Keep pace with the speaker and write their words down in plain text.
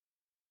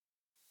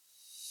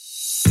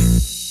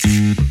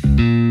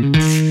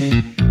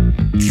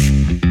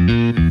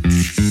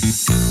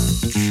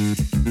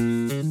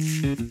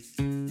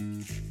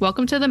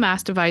Welcome to the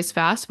MassDevice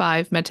Fast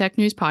Five medtech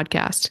news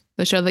podcast,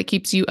 the show that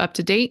keeps you up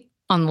to date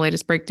on the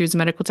latest breakthroughs in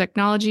medical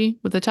technology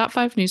with the top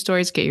 5 news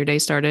stories to get your day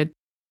started.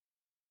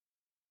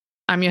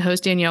 I'm your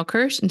host, Danielle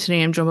Kirsh, and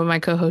today I'm joined by my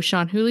co-host,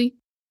 Sean Whooley.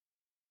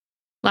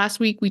 Last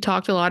week, we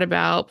talked a lot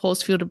about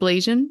pulse field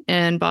ablation,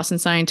 and Boston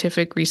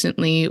Scientific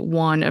recently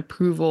won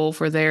approval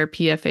for their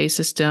PFA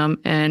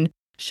system, and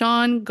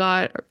Sean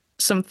got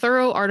some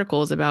thorough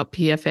articles about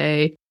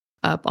PFA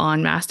up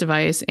on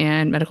MassDevice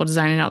and medical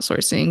design and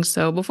outsourcing.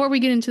 So before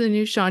we get into the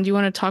news, Sean, do you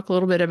want to talk a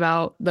little bit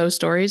about those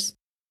stories?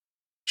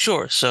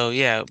 Sure. So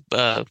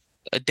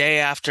a day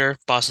after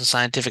Boston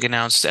Scientific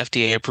announced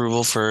FDA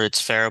approval for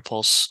its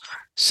Farapulse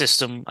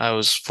system, I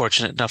was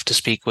fortunate enough to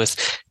speak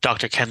with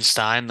Dr. Ken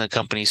Stein, the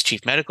company's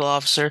chief medical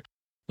officer.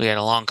 We had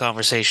a long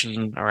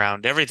conversation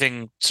around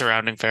everything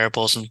surrounding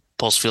Farapulse and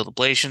pulse field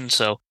ablation.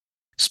 So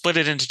split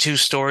it into 2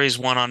 stories.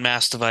 One on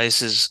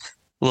MassDevice is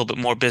a little bit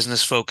more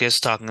business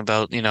focused, talking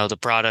about, the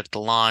product, the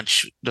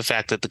launch, the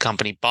fact that the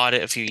company bought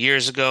it a few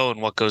years ago and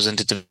what goes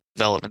into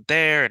development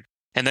there.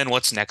 And then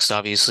what's next,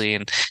 obviously.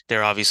 And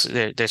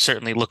they're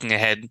certainly looking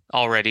ahead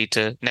already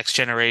to next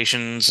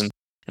generations and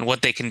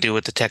what they can do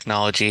with the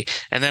technology.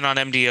 And then on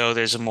MDO,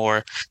 there's a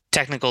more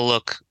technical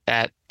look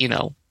at,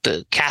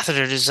 the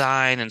catheter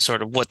design and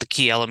sort of what the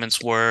key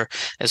elements were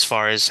as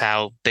far as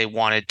how they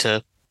wanted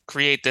to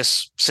create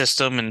this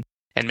system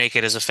and make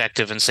it as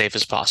effective and safe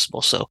as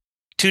possible. So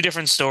 2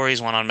 different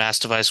stories, one on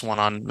MassDevice, one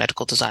on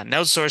medical design and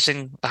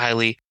outsourcing. I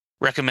highly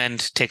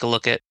recommend take a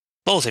look at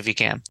both if you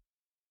can.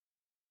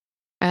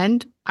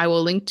 And I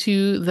will link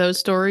to those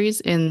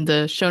stories in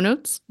the show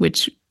notes,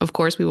 which, of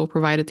course, we will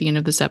provide at the end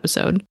of this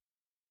episode.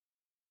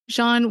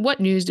 Sean, what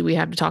news do we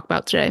have to talk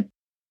about today?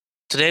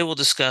 Today, we'll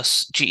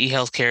discuss GE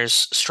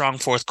Healthcare's strong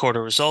fourth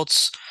quarter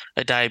results,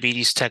 a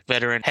diabetes tech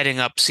veteran heading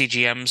up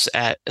CGMs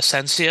at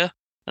Ascensia,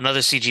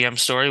 another CGM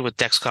story with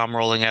Dexcom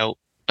rolling out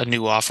a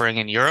new offering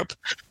in Europe,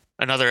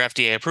 another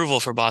FDA approval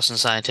for Boston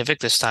Scientific,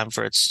 this time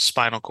for its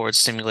spinal cord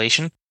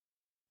stimulation,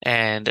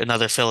 and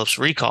another Philips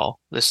recall,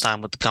 this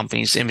time with the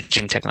company's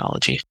imaging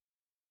technology.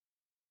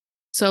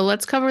 So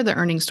let's cover the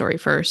earnings story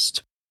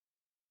first.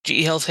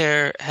 GE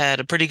Healthcare had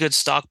a pretty good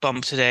stock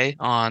bump today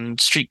on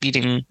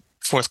street-beating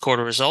fourth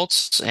quarter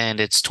results and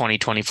its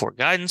 2024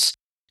 guidance.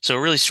 So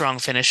a really strong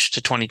finish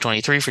to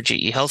 2023 for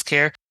GE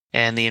Healthcare,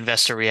 and the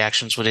investor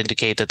reactions would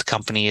indicate that the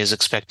company is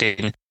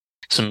expecting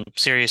some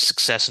serious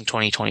success in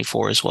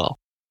 2024 as well.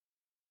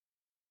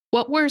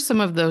 What were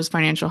some of those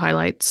financial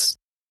highlights?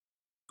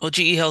 Well,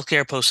 GE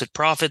Healthcare posted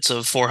profits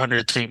of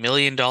 $403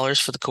 million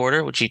for the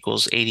quarter, which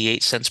equals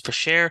 88 cents per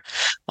share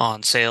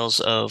on sales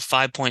of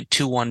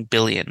 $5.21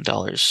 billion.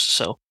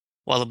 So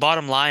while the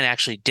bottom line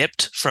actually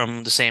dipped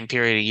from the same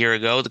period a year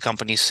ago, the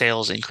company's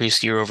sales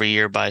increased year over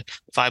year by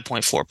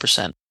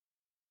 5.4%.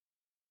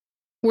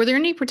 Were there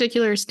any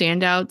particular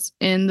standouts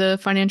in the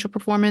financial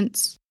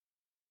performance?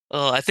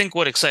 I think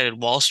what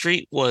excited Wall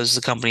Street was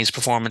the company's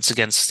performance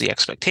against the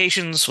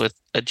expectations, with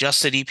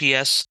adjusted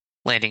EPS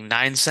landing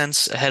 9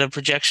 cents ahead of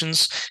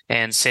projections,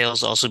 and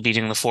sales also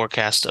beating the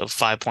forecast of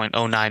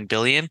 $5.09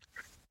 billion.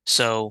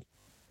 So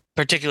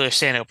particular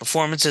standout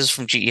performances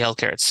from GE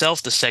Healthcare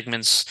itself, the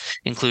segments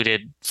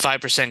included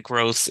 5%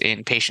 growth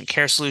in patient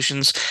care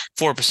solutions,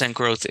 4%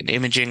 growth in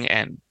imaging,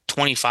 and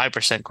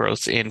 25%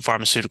 growth in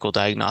pharmaceutical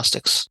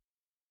diagnostics.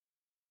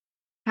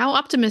 How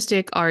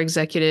optimistic are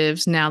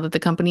executives now that the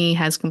company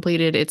has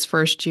completed its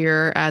first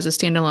year as a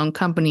standalone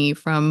company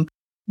from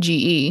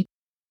GE?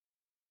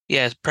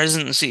 Yeah,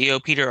 President and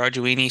CEO Peter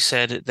Arduini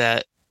said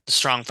that the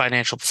strong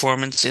financial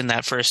performance in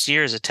that first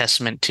year is a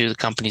testament to the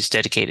company's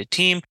dedicated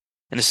team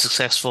and the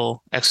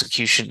successful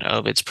execution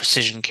of its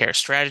precision care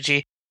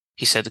strategy.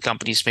 He said the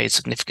company's made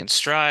significant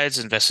strides,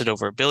 invested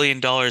over $1 billion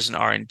in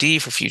R&D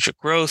for future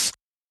growth,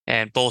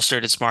 and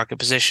bolstered its market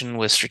position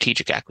with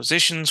strategic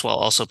acquisitions while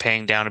also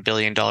paying down $1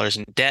 billion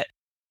in debt,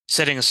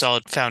 setting a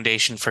solid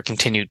foundation for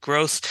continued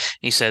growth.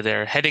 He said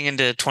they're heading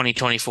into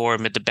 2024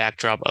 amid the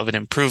backdrop of an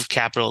improved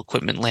capital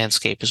equipment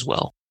landscape as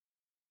well.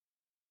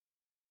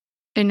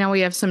 And now we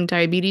have some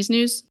diabetes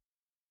news.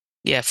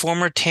 Yeah,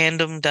 former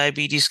Tandem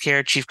Diabetes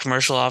Care Chief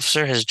Commercial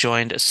Officer has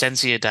joined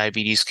Ascensia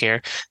Diabetes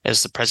Care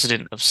as the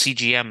president of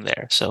CGM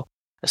there. So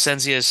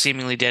Ascensia is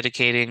seemingly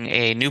dedicating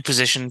a new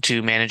position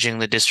to managing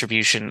the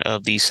distribution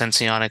of the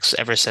Senseonics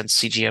Eversense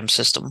CGM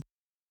system.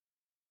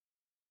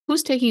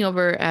 Who's taking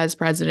over as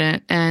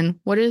president, and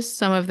what is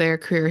some of their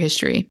career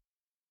history?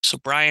 So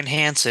Brian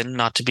Hansen,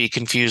 not to be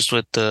confused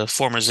with the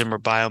former Zimmer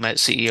Biomet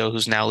CEO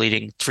who's now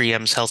leading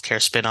 3M's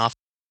healthcare spinoff,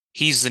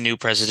 he's the new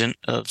president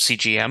of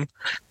CGM.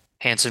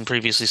 Hansen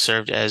previously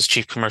served as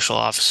chief commercial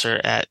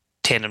officer at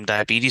Tandem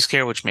Diabetes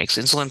Care, which makes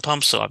insulin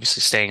pumps, so obviously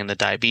staying in the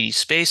diabetes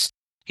space.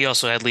 He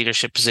also had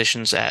leadership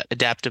positions at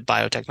Adaptive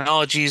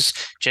Biotechnologies,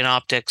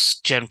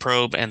 Genoptics,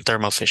 GenProbe, and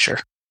Thermo Fisher.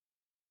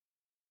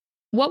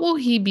 What will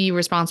he be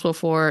responsible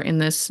for in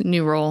this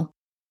new role?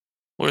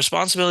 Well,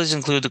 responsibilities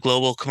include the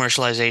global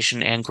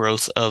commercialization and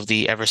growth of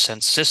the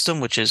Eversense system,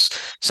 which is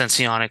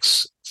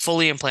Senseonics'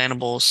 fully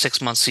implantable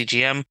 6-month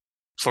CGM,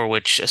 for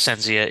which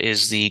Ascensia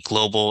is the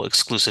global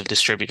exclusive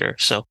distributor.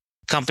 So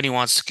company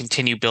wants to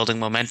continue building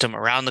momentum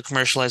around the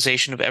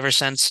commercialization of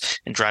Eversense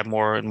and drive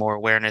more and more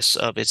awareness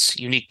of its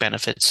unique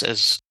benefits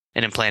as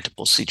an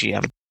implantable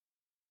CGM.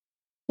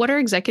 What are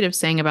executives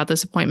saying about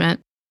this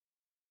appointment?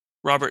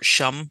 Robert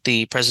Shum,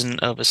 the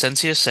president of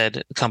Ascensia,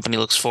 said the company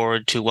looks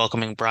forward to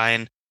welcoming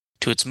Brian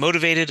to its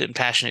motivated and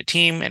passionate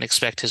team and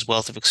expect his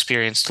wealth of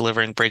experience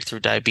delivering breakthrough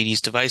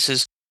diabetes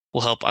devices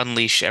will help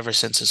unleash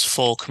Eversense's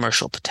full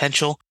commercial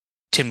potential.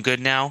 Tim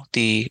Goodnow,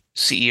 the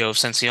CEO of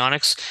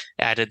Senseonics,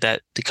 added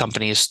that the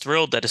company is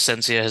thrilled that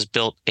Ascensia has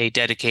built a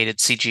dedicated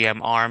CGM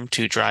arm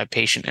to drive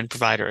patient and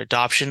provider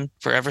adoption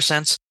for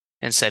Eversense,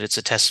 and said it's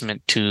a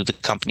testament to the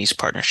company's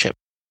partnership.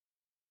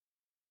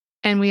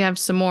 And we have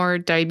some more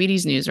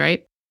diabetes news,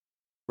 right?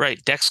 Right.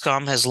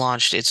 Dexcom has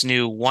launched its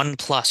new ONE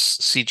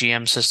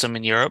CGM system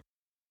in Europe.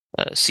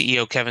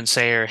 CEO Kevin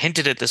Sayer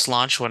hinted at this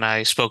launch when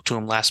I spoke to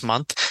him last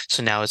month,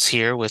 so now it's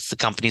here with the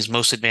company's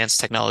most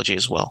advanced technology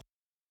as well.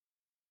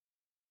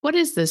 What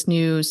is this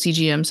new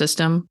CGM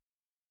system?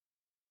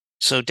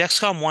 So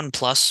Dexcom ONE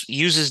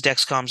uses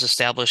Dexcom's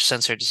established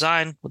sensor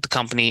design, with the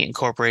company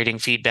incorporating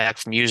feedback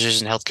from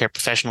users and healthcare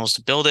professionals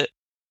to build it.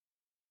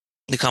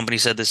 The company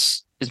said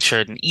this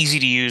ensured an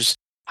easy-to-use,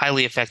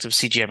 highly effective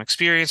CGM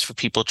experience for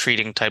people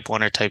treating type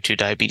 1 or type 2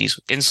 diabetes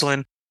with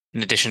insulin.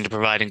 In addition to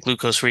providing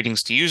glucose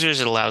readings to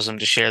users, it allows them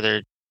to share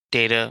their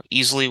data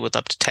easily with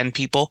up to 10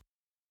 people.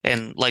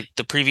 And like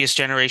the previous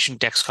generation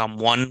Dexcom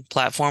ONE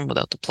platform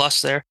without the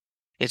plus there,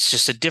 it's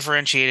just a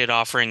differentiated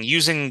offering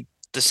using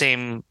the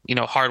same,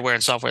 hardware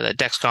and software that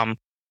Dexcom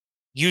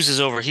uses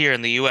over here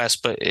in the US,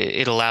 but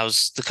it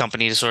allows the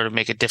company to sort of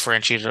make a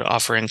differentiated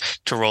offering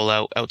to roll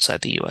out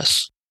outside the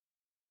US.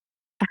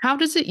 How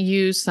does it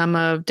use some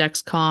of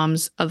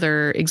Dexcom's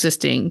other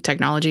existing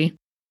technology?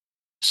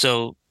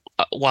 So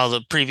while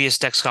the previous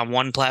Dexcom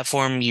ONE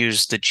platform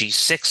used the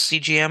G6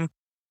 CGM,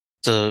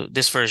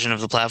 this version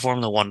of the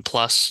platform, the ONE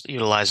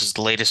utilizes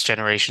the latest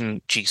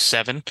generation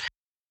G7.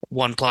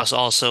 ONE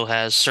also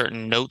has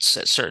certain notes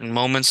at certain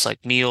moments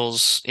like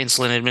meals,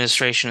 insulin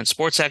administration, and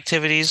sports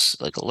activities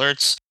like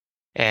alerts,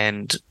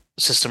 and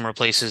the system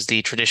replaces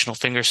the traditional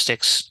finger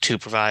sticks to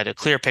provide a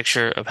clear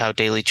picture of how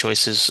daily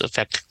choices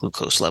affect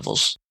glucose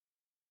levels.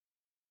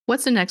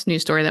 What's the next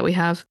news story that we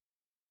have?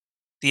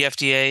 The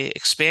FDA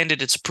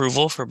expanded its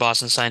approval for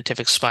Boston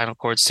Scientific spinal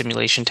cord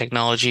stimulation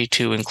technology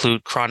to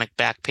include chronic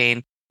back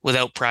pain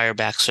without prior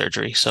back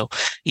surgery. So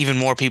even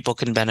more people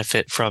can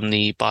benefit from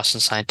the Boston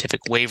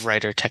Scientific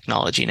WaveWriter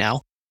technology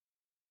now.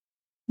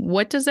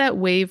 What does that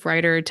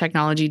WaveWriter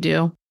technology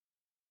do?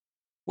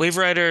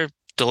 WaveWriter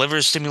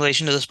delivers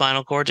stimulation to the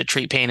spinal cord to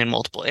treat pain in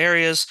multiple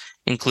areas,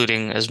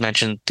 including, as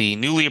mentioned, the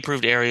newly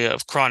approved area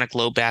of chronic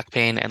low back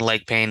pain and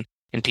leg pain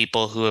in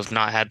people who have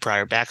not had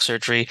prior back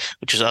surgery,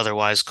 which is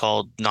otherwise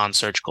called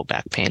non-surgical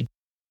back pain.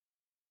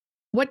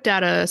 What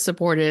data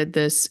supported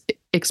this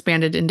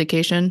expanded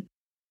indication?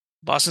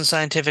 Boston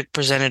Scientific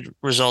presented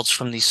results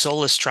from the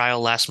SOLACE trial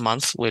last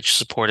month, which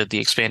supported the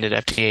expanded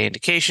FDA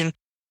indication.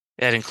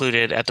 That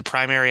included, at the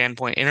primary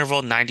endpoint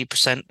interval,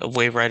 90% of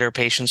WaveWriter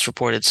patients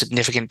reported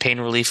significant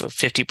pain relief of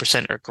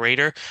 50% or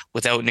greater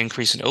without an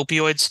increase in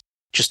opioids.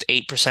 Just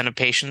 8% of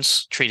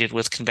patients treated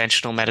with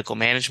conventional medical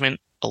management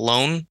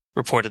alone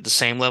reported the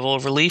same level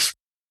of relief.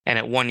 And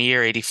at 1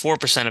 year,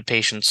 84% of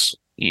patients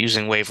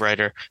using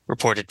WaveWriter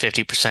reported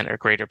 50% or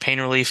greater pain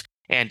relief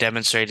and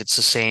demonstrated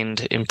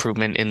sustained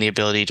improvement in the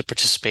ability to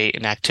participate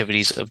in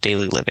activities of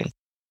daily living.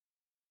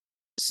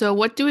 So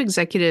what do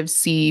executives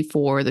see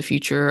for the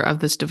future of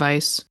this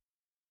device?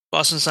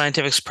 Boston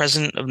Scientific's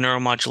president of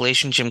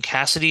neuromodulation, Jim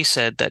Cassidy,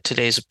 said that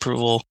today's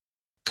approval,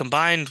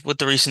 combined with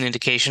the recent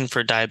indication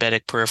for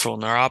diabetic peripheral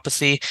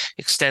neuropathy,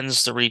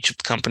 extends the reach of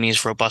the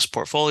company's robust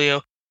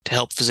portfolio to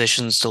help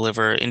physicians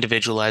deliver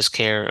individualized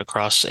care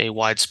across a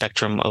wide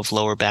spectrum of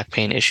lower back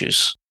pain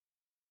issues.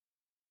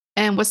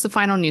 And what's the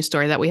final news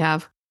story that we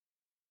have?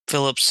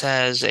 Philips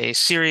has a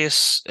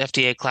serious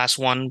FDA Class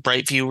 1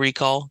 BrightView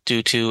recall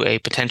due to a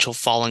potential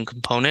falling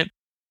component.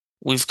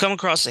 We've come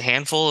across a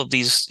handful of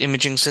these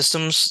imaging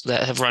systems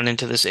that have run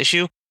into this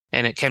issue,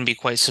 and it can be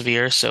quite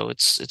severe, so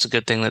it's a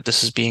good thing that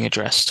this is being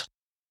addressed.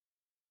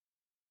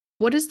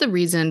 What is the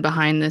reason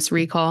behind this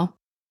recall?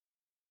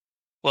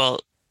 Well,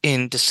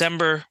 in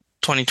December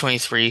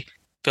 2023,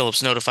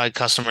 Philips notified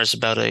customers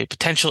about a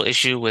potential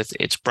issue with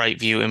its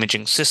BrightView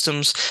imaging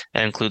systems.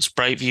 That includes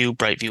BrightView,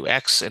 BrightView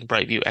X, and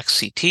BrightView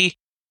XCT.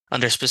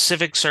 Under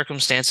specific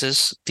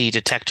circumstances, the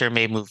detector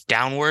may move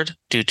downward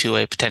due to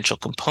a potential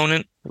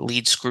component,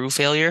 lead screw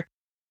failure,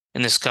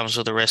 and this comes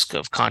with a risk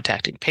of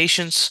contacting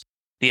patients.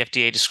 The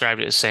FDA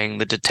described it as saying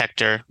the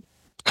detector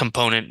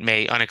component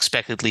may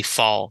unexpectedly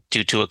fall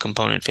due to a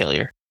component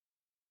failure.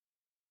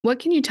 What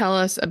can you tell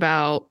us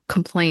about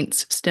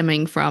complaints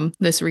stemming from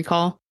this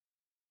recall?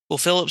 Well,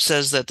 Philips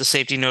says that the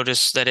safety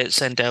notice that it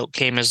sent out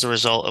came as the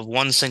result of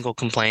one single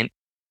complaint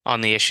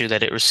on the issue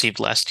that it received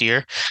last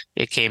year.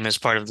 It came as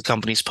part of the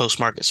company's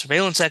post-market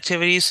surveillance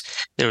activities.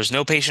 There was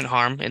no patient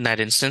harm in that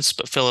instance,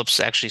 but Philips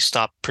actually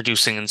stopped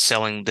producing and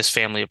selling this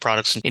family of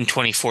products in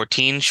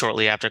 2014,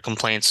 shortly after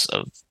complaints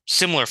of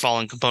similar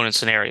falling component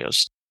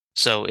scenarios.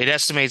 So it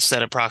estimates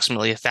that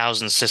approximately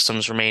 1,000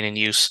 systems remain in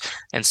use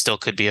and still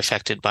could be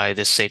affected by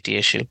this safety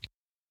issue.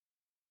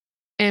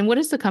 And what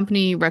is the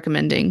company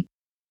recommending?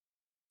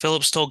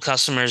 Philips told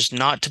customers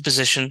not to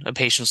position a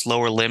patient's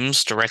lower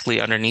limbs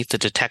directly underneath the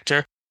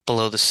detector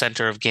below the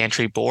center of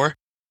gantry bore.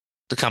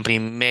 The company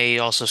may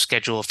also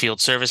schedule a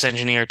field service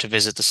engineer to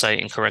visit the site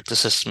and correct the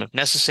system if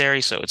necessary,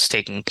 so it's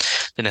taking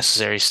the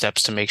necessary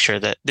steps to make sure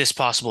that this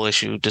possible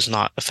issue does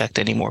not affect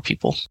any more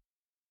people.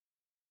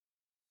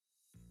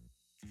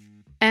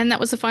 And that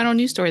was the final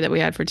news story that we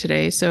had for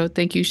today, so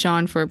thank you,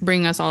 Sean, for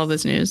bringing us all of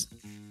this news.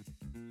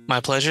 My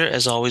pleasure.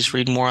 As always,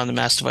 read more on the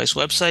MassDevice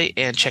website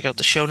and check out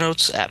the show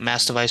notes at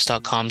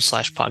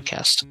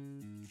massdevice.com/podcast.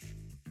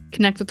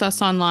 Connect with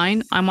us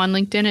online. I'm on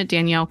LinkedIn at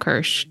Danielle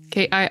Kirsh,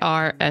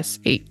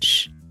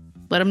 Kirsh.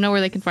 Let them know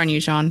where they can find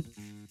you, Sean.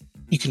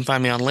 You can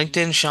find me on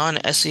LinkedIn, Sean,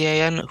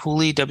 SEAN,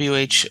 Whooley,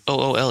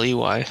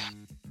 WHOOLEY.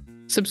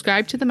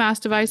 Subscribe to the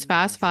MassDevice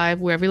Fast Five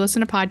wherever you listen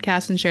to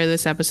podcasts and share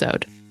this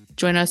episode.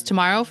 Join us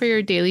tomorrow for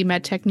your daily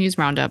MedTech news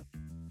roundup.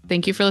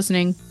 Thank you for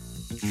listening.